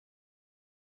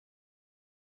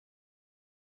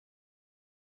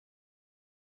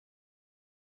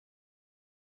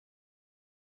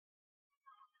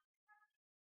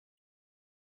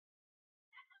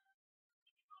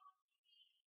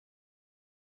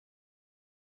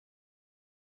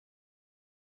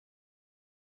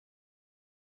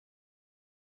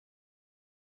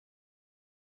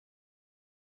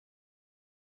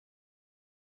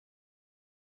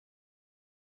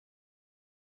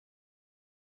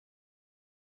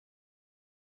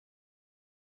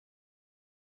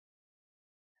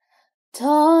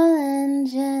Tall and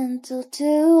gentle,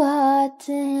 too hard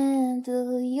to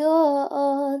handle. You're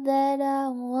all that I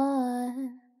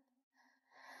want.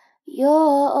 You're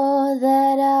all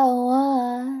that I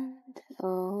want.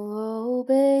 Oh,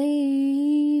 baby.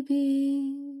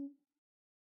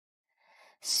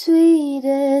 Sweet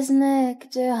as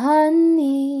nectar,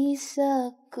 honeysuckle,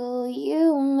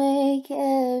 you make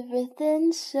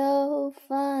everything so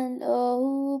fun.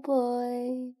 Oh,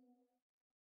 boy.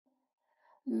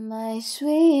 My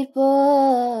sweet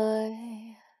boy.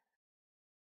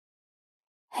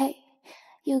 Hey,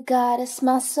 you got a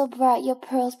smile so bright, your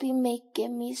pearls be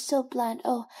making me so blind.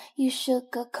 Oh, you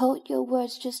sugarcoat your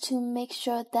words just to make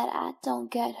sure that I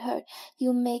don't get hurt.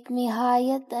 You make me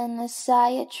higher than a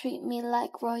sire, treat me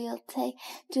like royalty.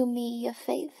 Do me a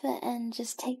favor and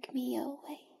just take me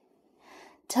away.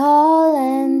 Tall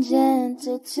and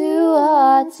gentle, too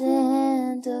hard to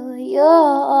handle. You're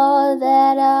all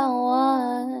that I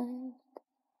want.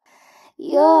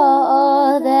 You're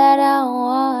all that I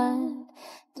want.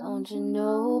 Don't you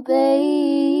know,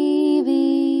 baby?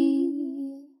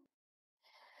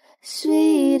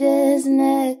 Sweet as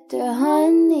nectar,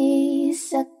 honeysuckle,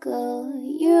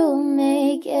 you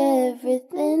make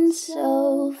everything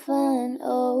so fun.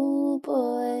 Oh,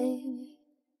 boy.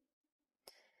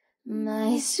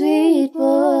 My sweet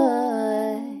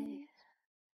boy.